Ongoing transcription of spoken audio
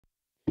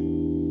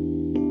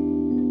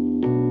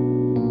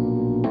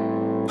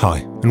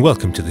Hi, and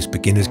welcome to this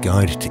beginner's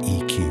guide to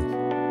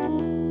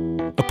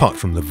EQ. Apart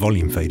from the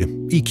volume fader,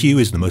 EQ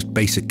is the most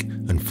basic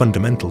and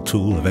fundamental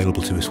tool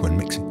available to us when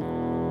mixing.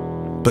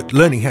 But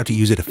learning how to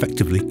use it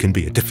effectively can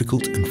be a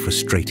difficult and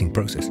frustrating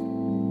process.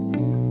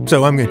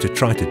 So I'm going to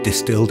try to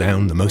distill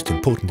down the most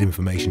important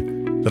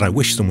information that I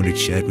wish someone had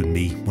shared with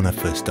me when I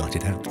first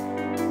started out.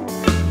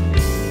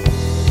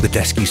 The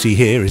desk you see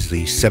here is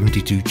the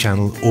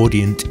 72-channel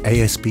Audient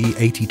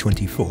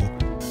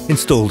ASP8024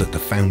 installed at the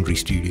Foundry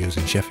Studios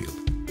in Sheffield.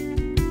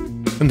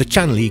 And the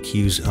channel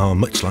EQs are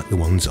much like the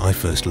ones I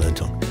first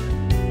learnt on.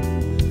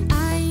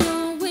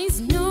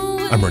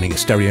 I'm running a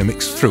stereo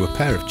mix through a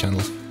pair of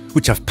channels,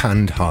 which I've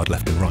panned hard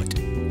left and right.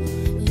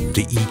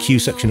 The EQ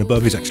section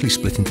above is actually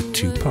split into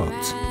two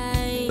parts.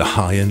 The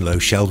high and low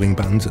shelving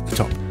bands at the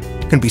top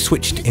can be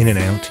switched in and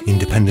out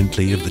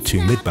independently of the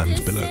two mid bands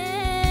below.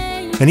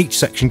 And each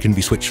section can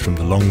be switched from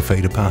the long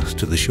fader path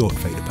to the short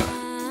fader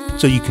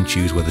path, so you can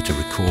choose whether to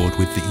record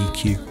with the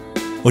EQ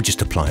or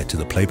just apply it to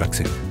the playback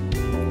signal.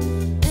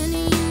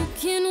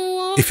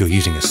 If you're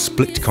using a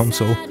split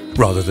console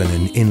rather than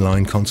an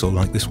inline console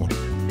like this one,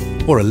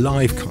 or a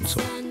live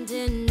console,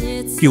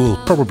 you will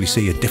probably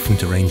see a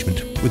different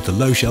arrangement with the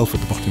low shelf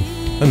at the bottom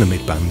and the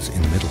mid bands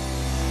in the middle.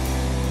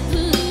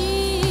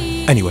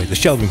 Anyway, the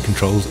shelving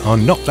controls are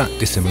not that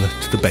dissimilar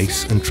to the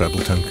bass and treble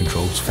tone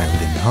controls found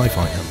in the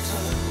hi-fi amps.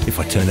 If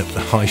I turn up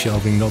the high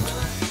shelving knobs,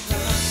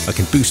 I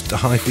can boost the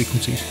high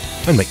frequencies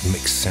and make the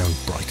mix sound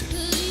brighter.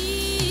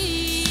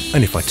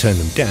 And if I turn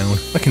them down,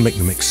 I can make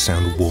the mix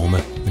sound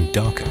warmer and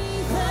darker.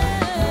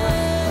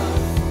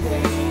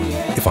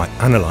 If I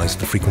analyse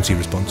the frequency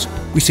response,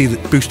 we see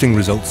that boosting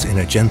results in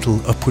a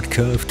gentle upward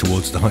curve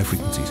towards the high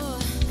frequencies.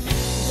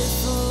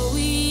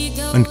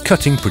 And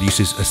cutting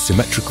produces a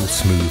symmetrical,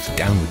 smooth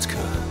downwards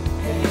curve.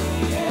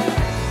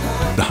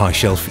 The high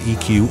shelf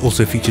EQ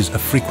also features a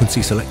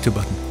frequency selector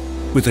button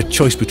with a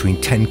choice between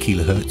 10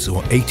 kHz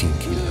or 18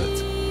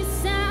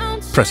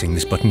 kHz. Pressing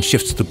this button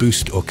shifts the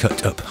boost or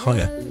cut up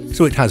higher,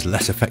 so it has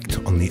less effect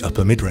on the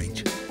upper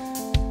mid-range.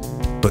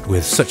 But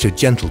with such a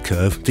gentle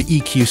curve, the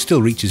EQ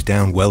still reaches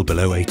down well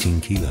below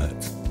 18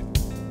 kHz.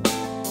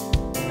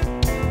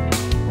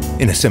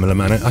 In a similar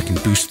manner, I can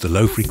boost the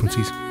low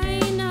frequencies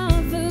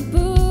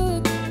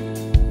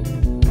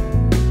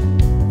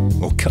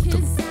or cut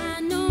them.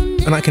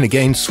 And I can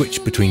again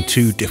switch between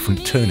two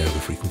different turnover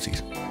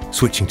frequencies.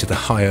 Switching to the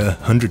higher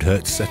 100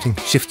 Hz setting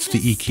shifts the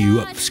EQ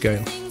up the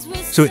scale,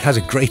 so it has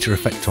a greater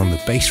effect on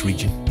the bass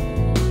region,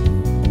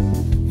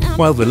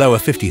 while the lower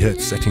 50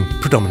 Hz setting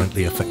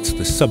predominantly affects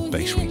the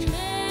sub-bass region.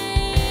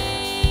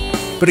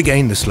 But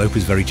again, the slope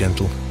is very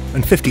gentle,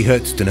 and 50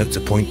 Hz denotes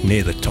a point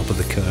near the top of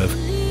the curve,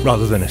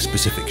 rather than a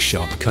specific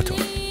sharp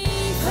cutoff.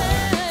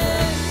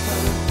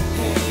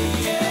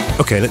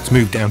 Okay, let's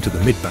move down to the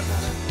mid-bands.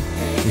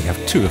 We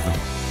have two of them,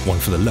 one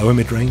for the lower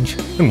mid-range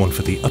and one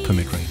for the upper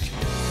mid-range.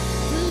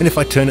 And if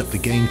I turn up the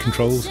gain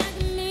controls,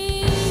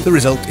 the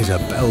result is a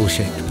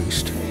bell-shaped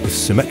boost with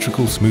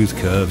symmetrical smooth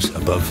curves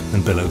above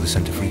and below the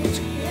center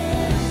frequency.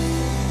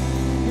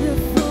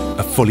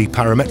 A fully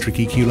parametric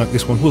EQ like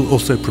this one will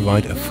also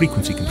provide a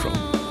frequency control,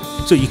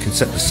 so you can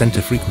set the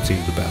center frequency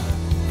of the bell.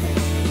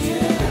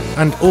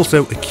 And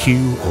also a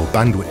Q or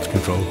bandwidth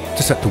control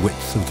to set the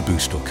width of the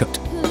boost or cut.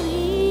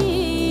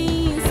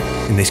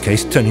 In this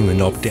case, turning the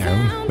knob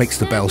down makes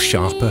the bell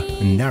sharper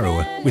and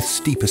narrower with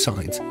steeper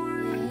sides,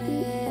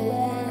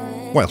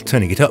 while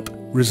turning it up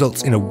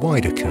results in a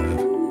wider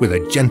curve with a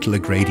gentler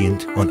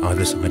gradient on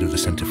either side of the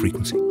center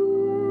frequency.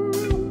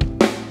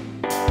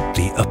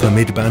 The upper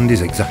mid-band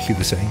is exactly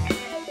the same,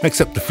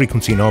 except the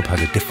frequency knob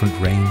has a different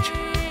range,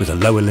 with a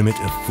lower limit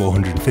of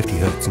 450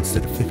 Hz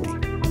instead of 50,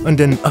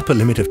 and an upper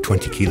limit of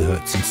 20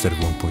 kHz instead of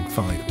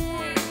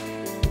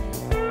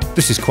 1.5.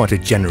 This is quite a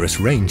generous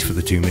range for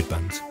the two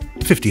mid-bands.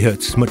 50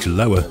 Hz is much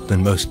lower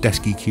than most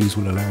desk EQs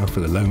will allow for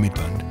the low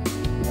mid-band,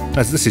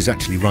 as this is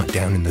actually right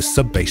down in the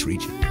sub-bass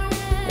region.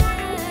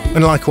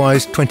 And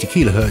likewise, 20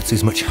 kHz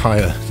is much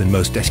higher than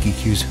most desk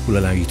EQs will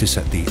allow you to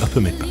set the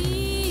upper mid-band.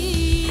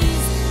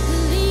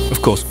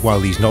 Of course, while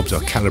these knobs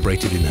are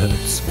calibrated in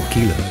Hertz or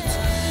kilohertz,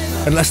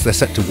 unless they're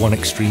set to one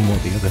extreme or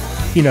the other,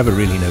 you never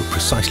really know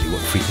precisely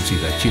what frequency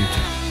they're tuned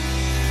to.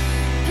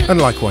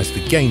 And likewise the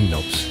gain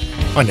knobs.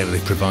 I know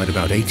they provide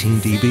about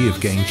 18 dB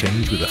of gain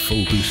change with a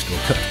full boost or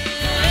cut,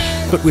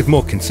 but with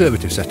more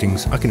conservative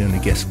settings I can only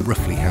guess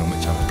roughly how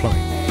much I'm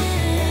applying.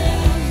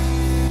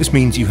 This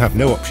means you have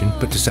no option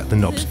but to set the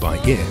knobs by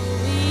ear.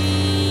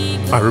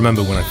 I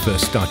remember when I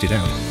first started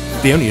out,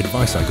 the only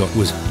advice I got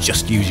was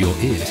just use your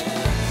ears.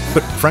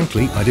 But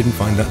frankly, I didn't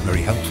find that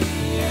very helpful.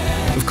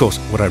 Of course,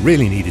 what I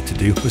really needed to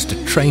do was to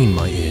train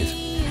my ears,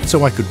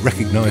 so I could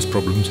recognise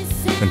problems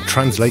and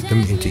translate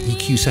them into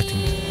EQ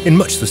settings, in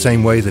much the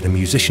same way that a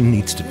musician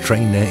needs to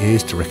train their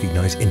ears to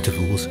recognise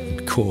intervals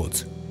and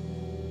chords.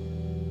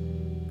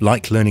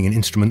 Like learning an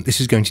instrument, this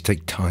is going to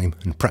take time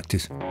and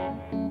practice.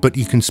 But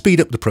you can speed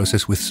up the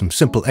process with some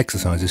simple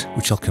exercises,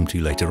 which I'll come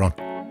to later on.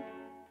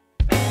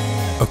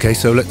 Okay,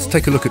 so let's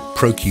take a look at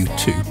Pro-Q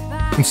 2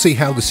 and see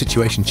how the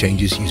situation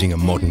changes using a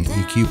modern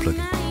EQ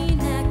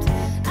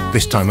plugin.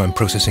 This time I'm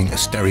processing a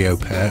stereo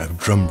pair of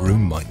drum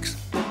room mics.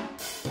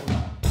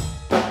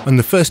 And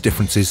the first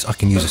difference is I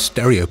can use a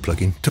stereo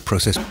plugin to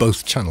process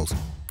both channels,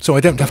 so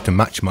I don't have to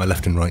match my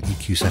left and right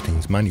EQ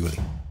settings manually.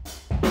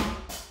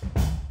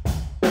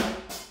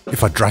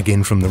 If I drag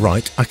in from the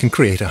right, I can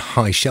create a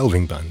high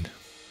shelving band.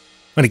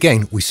 And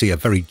again, we see a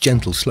very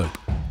gentle slope,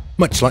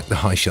 much like the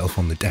high shelf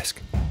on the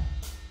desk.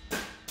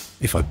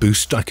 If I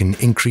boost, I can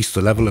increase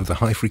the level of the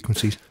high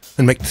frequencies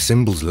and make the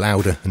cymbals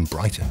louder and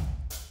brighter.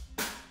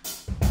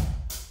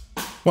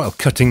 While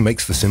cutting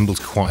makes the cymbals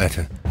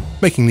quieter,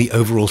 making the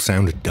overall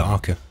sound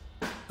darker,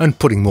 and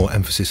putting more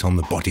emphasis on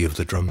the body of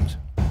the drums.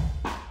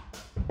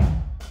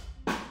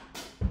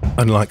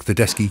 Unlike the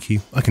desk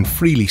EQ, I can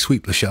freely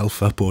sweep the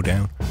shelf up or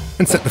down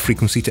and set the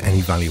frequency to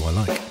any value I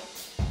like.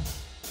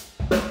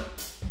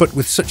 But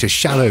with such a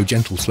shallow,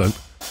 gentle slope,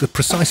 the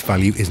precise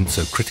value isn't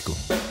so critical.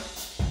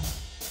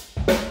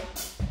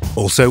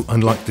 Also,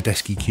 unlike the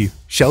desk EQ,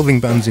 shelving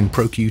bands in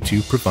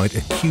Pro-Q2 provide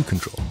a Q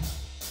control,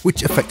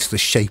 which affects the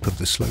shape of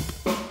the slope.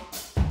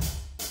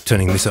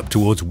 Turning this up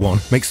towards 1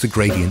 makes the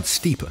gradient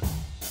steeper,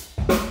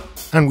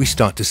 and we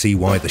start to see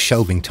why the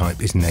shelving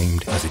type is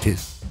named as it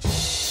is.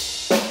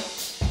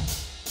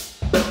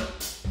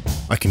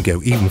 I can go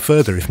even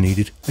further if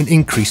needed and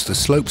increase the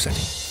slope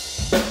setting.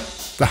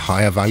 The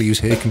higher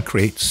values here can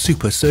create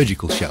super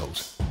surgical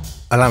shelves,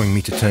 allowing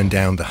me to turn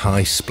down the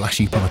high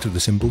splashy part of the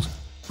cymbals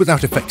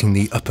without affecting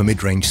the upper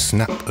mid-range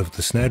snap of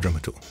the snare drum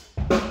at all.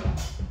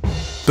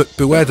 But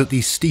beware that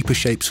these steeper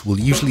shapes will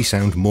usually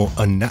sound more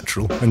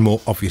unnatural and more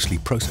obviously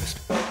processed,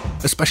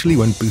 especially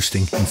when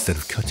boosting instead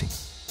of cutting.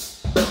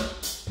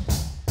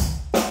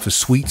 For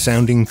sweet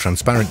sounding,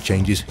 transparent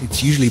changes,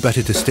 it's usually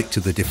better to stick to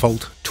the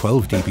default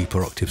 12 dB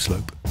per octave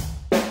slope.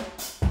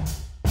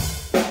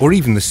 Or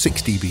even the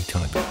 6 dB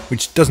type,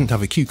 which doesn't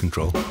have a Q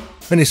control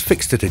and is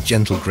fixed at a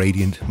gentle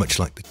gradient, much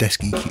like the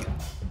desk EQ.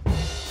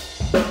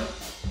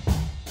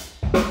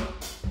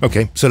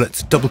 Okay, so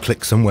let's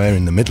double-click somewhere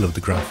in the middle of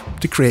the graph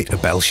to create a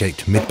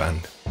bell-shaped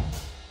midband.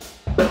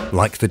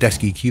 Like the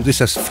desk EQ, this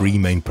has 3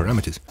 main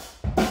parameters.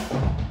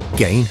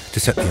 Gain, to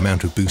set the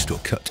amount of boost or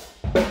cut.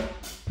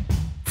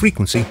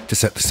 Frequency, to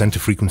set the center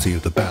frequency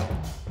of the bell.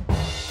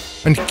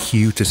 And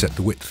Q, to set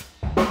the width.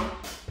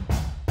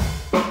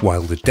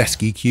 While the desk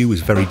EQ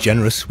is very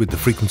generous with the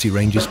frequency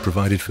ranges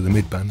provided for the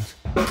midbands,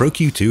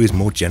 Pro-Q2 is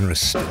more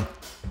generous still,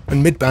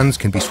 and midbands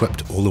can be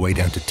swept all the way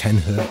down to 10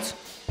 Hz,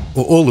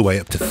 or all the way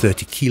up to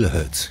 30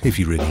 kHz if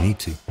you really need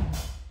to.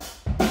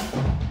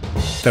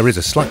 There is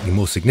a slightly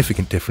more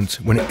significant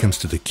difference when it comes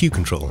to the Q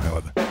control,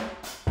 however.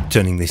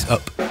 Turning this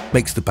up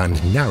makes the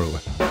band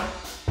narrower,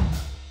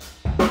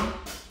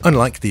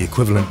 unlike the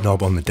equivalent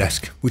knob on the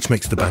desk, which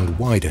makes the band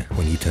wider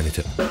when you turn it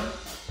up.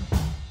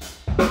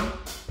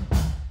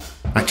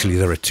 Actually,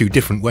 there are 2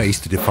 different ways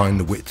to define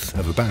the width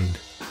of a band.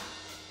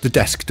 The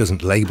desk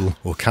doesn't label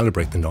or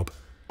calibrate the knob,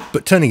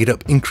 but turning it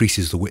up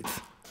increases the width.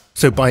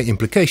 So by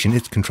implication,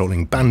 it's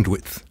controlling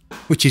bandwidth,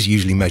 which is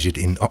usually measured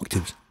in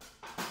octaves.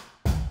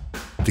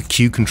 The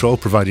Q control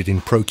provided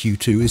in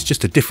Pro-Q2 is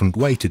just a different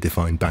way to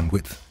define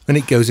bandwidth, and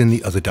it goes in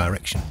the other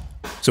direction.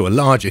 So a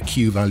larger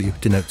Q value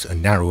denotes a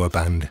narrower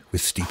band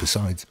with steeper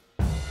sides.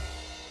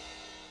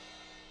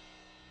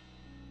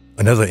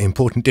 Another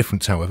important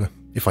difference, however,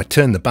 if I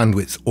turn the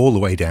bandwidth all the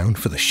way down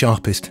for the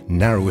sharpest,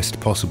 narrowest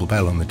possible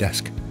bell on the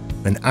desk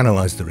and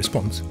analyse the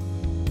response,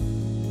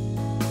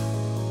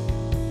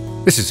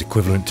 this is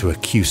equivalent to a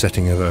Q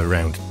setting of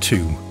around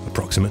 2,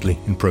 approximately,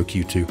 in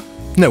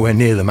Pro-Q2, nowhere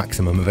near the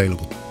maximum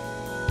available.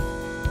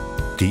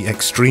 The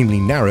extremely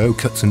narrow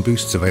cuts and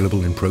boosts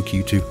available in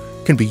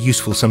Pro-Q2 can be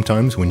useful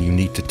sometimes when you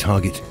need to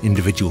target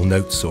individual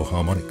notes or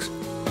harmonics.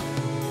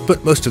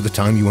 But most of the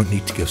time you won't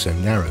need to go so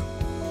narrow.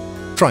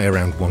 Try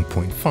around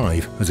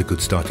 1.5 as a good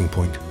starting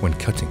point when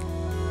cutting.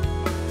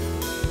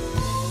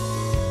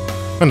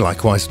 And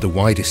likewise, the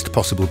widest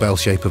possible bell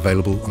shape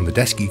available on the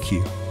desk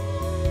EQ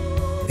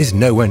is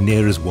nowhere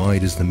near as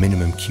wide as the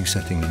minimum Q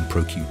setting in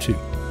Pro-Q2.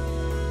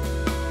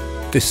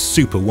 This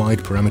super wide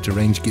parameter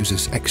range gives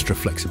us extra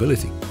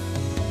flexibility,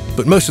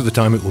 but most of the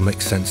time it will make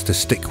sense to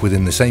stick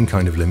within the same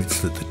kind of limits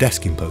that the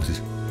desk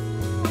imposes.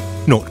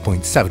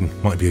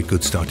 0.7 might be a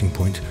good starting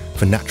point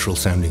for natural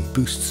sounding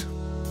boosts.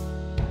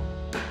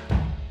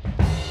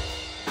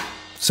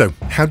 So,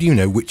 how do you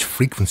know which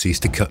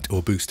frequencies to cut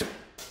or boost?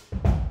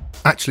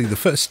 Actually, the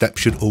first step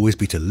should always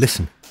be to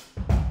listen.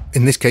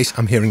 In this case,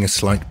 I'm hearing a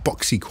slight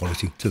boxy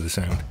quality to the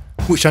sound,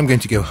 which I'm going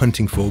to go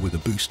hunting for with a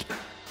boost.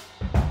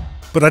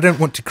 But I don't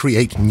want to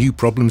create new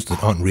problems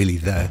that aren't really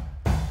there,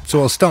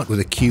 so I'll start with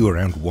a Q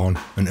around 1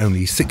 and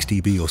only 6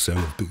 dB or so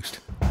of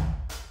boost.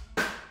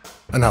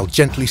 And I'll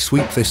gently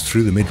sweep this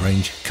through the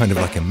mid-range, kind of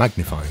like a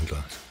magnifying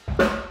glass,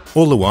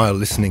 all the while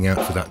listening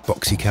out for that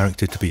boxy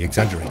character to be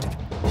exaggerated.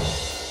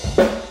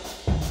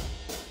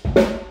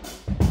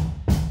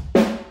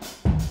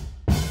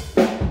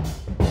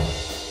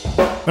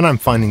 And I'm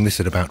finding this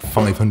at about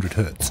 500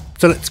 Hz,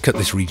 so let's cut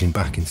this region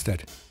back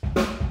instead.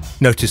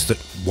 Notice that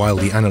while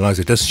the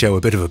analyzer does show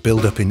a bit of a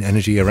build-up in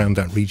energy around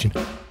that region,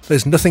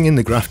 there's nothing in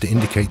the graph to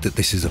indicate that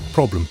this is a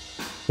problem,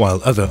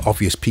 while other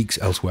obvious peaks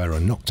elsewhere are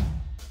not.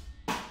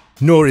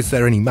 Nor is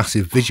there any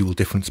massive visual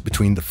difference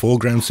between the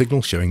foreground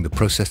signal showing the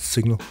processed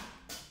signal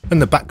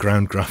and the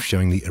background graph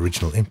showing the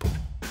original input.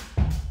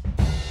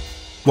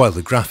 While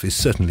the graph is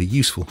certainly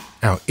useful,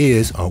 our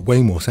ears are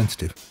way more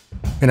sensitive,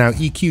 and our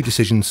EQ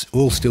decisions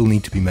all still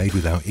need to be made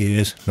with our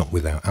ears, not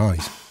with our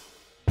eyes.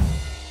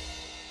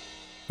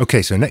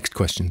 Okay, so next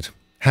questions.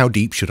 How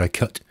deep should I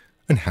cut,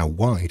 and how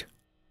wide?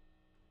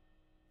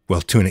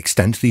 Well, to an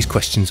extent, these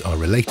questions are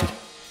related.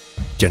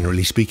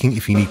 Generally speaking,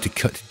 if you need to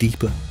cut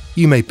deeper,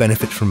 you may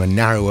benefit from a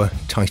narrower,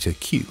 tighter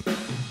Q,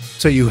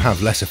 so you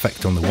have less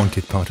effect on the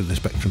wanted part of the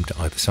spectrum to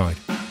either side.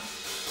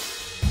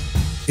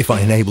 If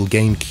I enable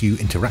gain Q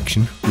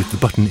interaction with the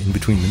button in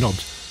between the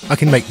knobs, I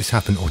can make this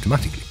happen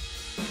automatically.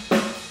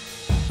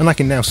 And I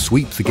can now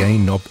sweep the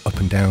gain knob up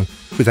and down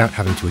without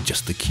having to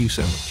adjust the Q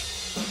so much.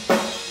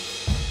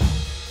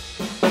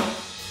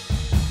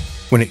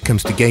 When it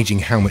comes to gauging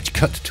how much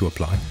cut to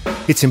apply,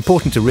 it's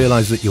important to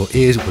realise that your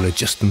ears will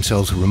adjust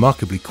themselves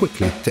remarkably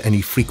quickly to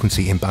any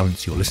frequency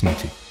imbalance you're listening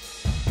to.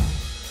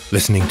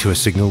 Listening to a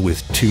signal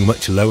with too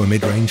much lower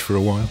mid-range for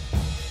a while,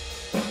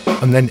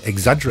 and then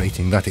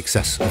exaggerating that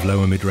excess of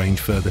lower mid-range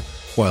further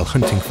while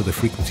hunting for the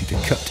frequency to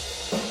cut,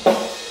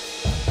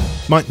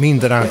 might mean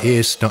that our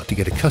ears start to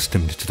get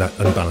accustomed to that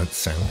unbalanced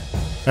sound,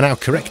 and our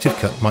corrective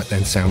cut might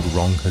then sound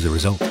wrong as a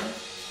result.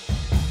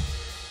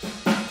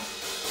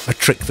 A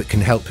trick that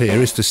can help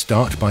here is to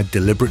start by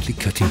deliberately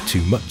cutting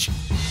too much.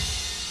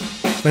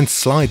 Then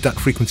slide that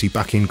frequency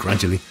back in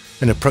gradually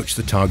and approach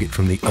the target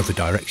from the other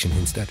direction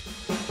instead.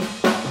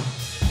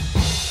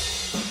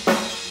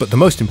 But the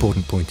most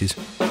important point is,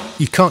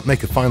 you can't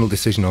make a final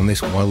decision on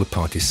this while the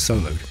part is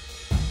soloed.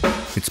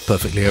 It's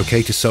perfectly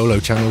okay to solo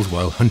channels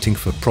while hunting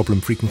for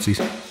problem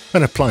frequencies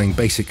and applying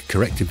basic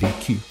corrective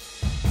EQ.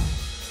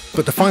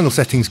 But the final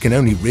settings can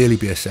only really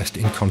be assessed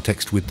in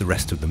context with the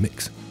rest of the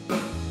mix.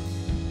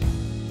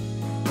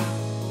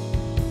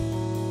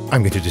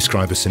 I'm going to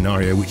describe a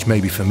scenario which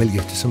may be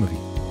familiar to some of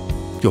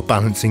you. You're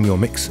balancing your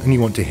mix and you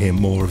want to hear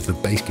more of the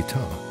bass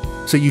guitar,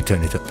 so you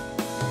turn it up.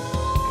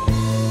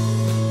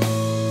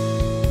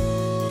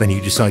 Then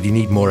you decide you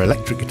need more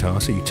electric guitar,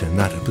 so you turn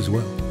that up as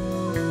well.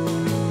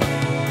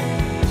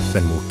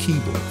 Then more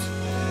keyboards.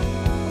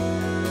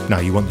 Now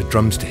you want the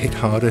drums to hit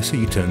harder, so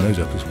you turn those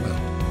up as well.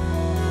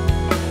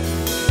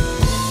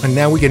 And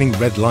now we're getting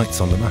red lights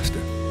on the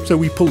master, so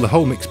we pull the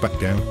whole mix back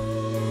down,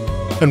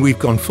 and we've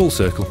gone full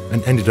circle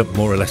and ended up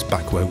more or less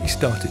back where we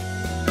started.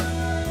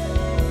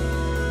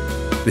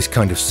 This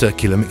kind of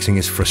circular mixing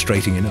is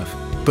frustrating enough,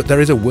 but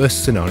there is a worse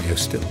scenario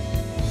still.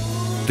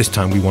 This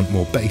time we want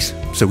more bass,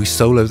 so we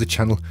solo the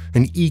channel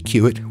and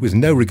EQ it with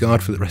no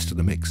regard for the rest of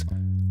the mix,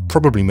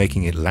 probably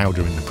making it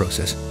louder in the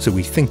process so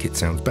we think it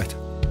sounds better.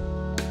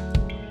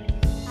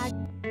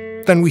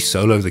 Then we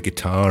solo the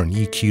guitar and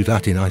EQ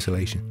that in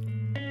isolation,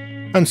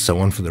 and so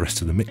on for the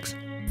rest of the mix.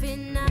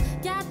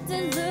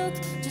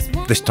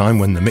 This time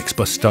when the mix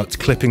bus starts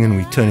clipping and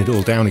we turn it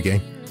all down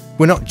again,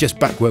 we're not just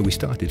back where we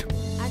started,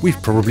 we've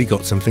probably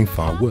got something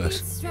far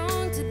worse.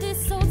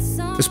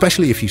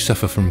 Especially if you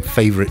suffer from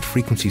favourite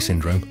frequency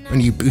syndrome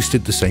and you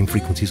boosted the same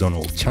frequencies on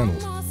all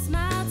channels.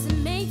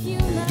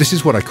 This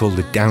is what I call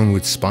the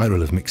downward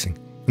spiral of mixing,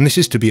 and this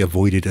is to be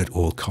avoided at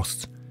all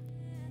costs.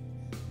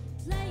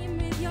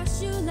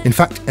 In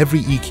fact, every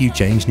EQ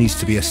change needs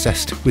to be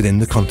assessed within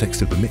the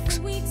context of the mix,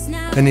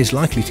 and is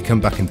likely to come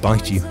back and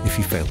bite you if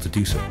you fail to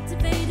do so.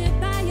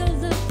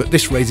 But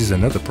this raises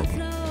another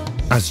problem.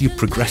 As you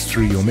progress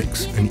through your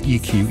mix and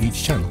EQ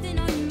each channel,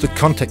 the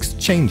context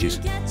changes,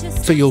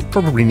 so you'll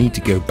probably need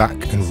to go back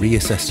and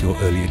reassess your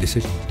earlier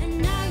decisions.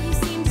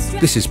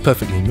 This is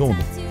perfectly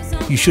normal.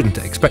 You shouldn't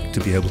expect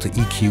to be able to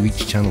EQ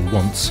each channel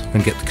once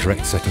and get the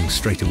correct settings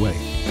straight away,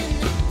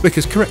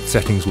 because correct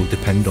settings will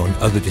depend on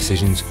other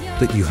decisions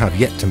that you have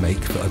yet to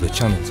make for other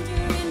channels.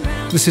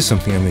 This is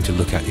something I'm going to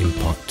look at in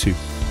part 2.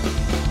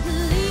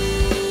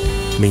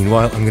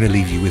 Meanwhile, I'm going to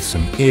leave you with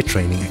some ear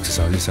training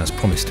exercises as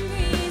promised.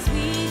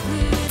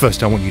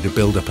 First, I want you to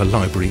build up a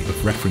library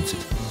of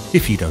references,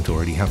 if you don't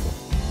already have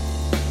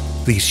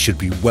one. These should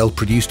be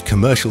well-produced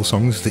commercial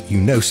songs that you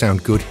know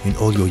sound good in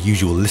all your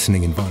usual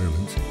listening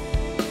environments.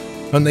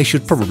 And they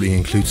should probably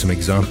include some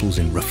examples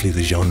in roughly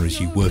the genres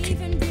you work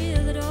in.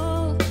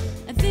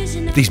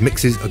 These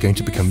mixes are going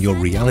to become your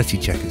reality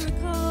checkers.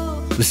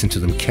 Listen to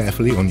them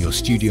carefully on your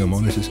studio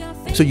monitors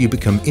so you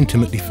become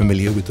intimately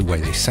familiar with the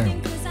way they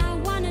sound.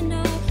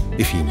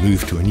 If you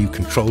move to a new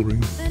control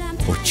room,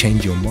 or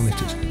change your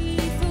monitors,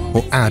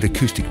 or add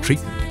acoustic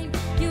treatment,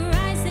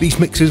 these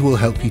mixes will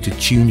help you to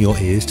tune your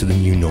ears to the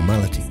new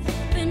normality.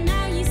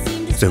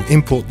 So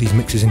import these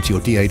mixes into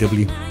your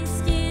DAW,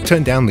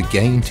 turn down the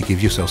gain to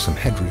give yourself some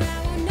headroom,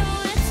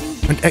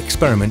 and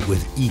experiment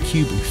with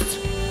EQ boosts.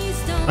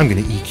 I'm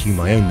going to EQ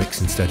my own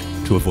mix instead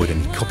to avoid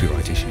any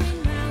copyright issues.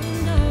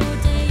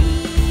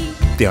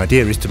 The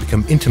idea is to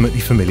become intimately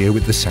familiar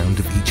with the sound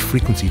of each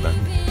frequency band,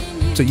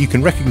 so you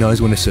can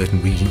recognise when a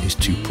certain region is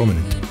too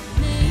prominent.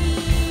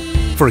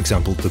 For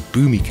example, the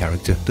boomy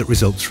character that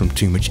results from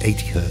too much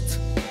 80 Hz.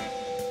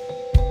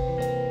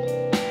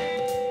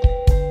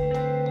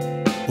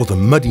 or the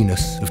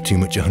muddiness of too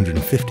much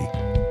 150.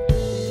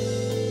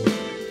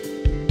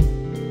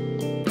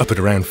 Up at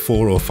around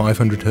 400 or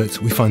 500 Hz,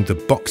 we find the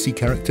boxy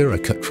character I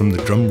cut from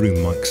the drum room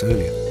mics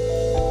earlier.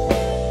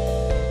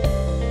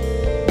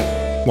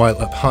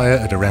 While up higher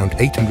at around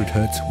 800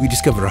 Hz, we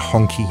discover a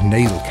honky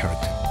nasal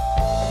character.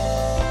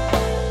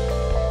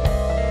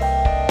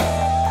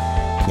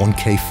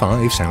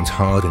 1K5 sounds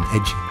hard and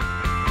edgy,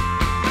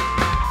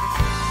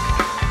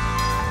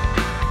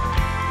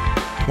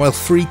 while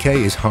 3K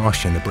is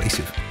harsh and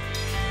abrasive.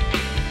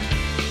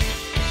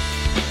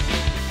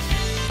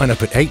 And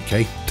up at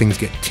 8K, things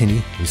get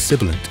tinny and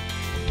sibilant.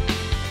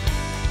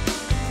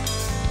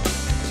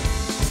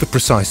 The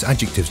precise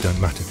adjectives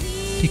don't matter.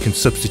 You can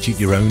substitute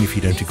your own if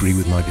you don't agree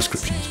with my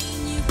descriptions.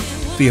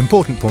 The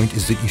important point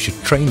is that you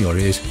should train your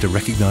ears to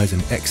recognise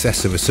an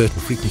excess of a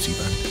certain frequency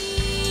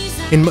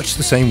band, in much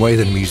the same way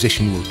that a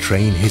musician will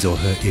train his or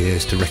her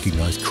ears to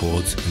recognise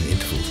chords and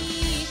intervals.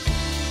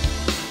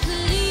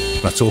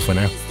 That's all for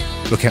now.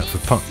 Look out for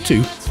part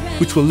 2,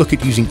 which will look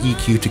at using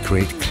EQ to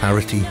create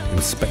clarity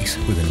and space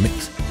within a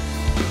mix.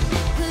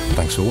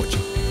 Thanks for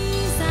watching.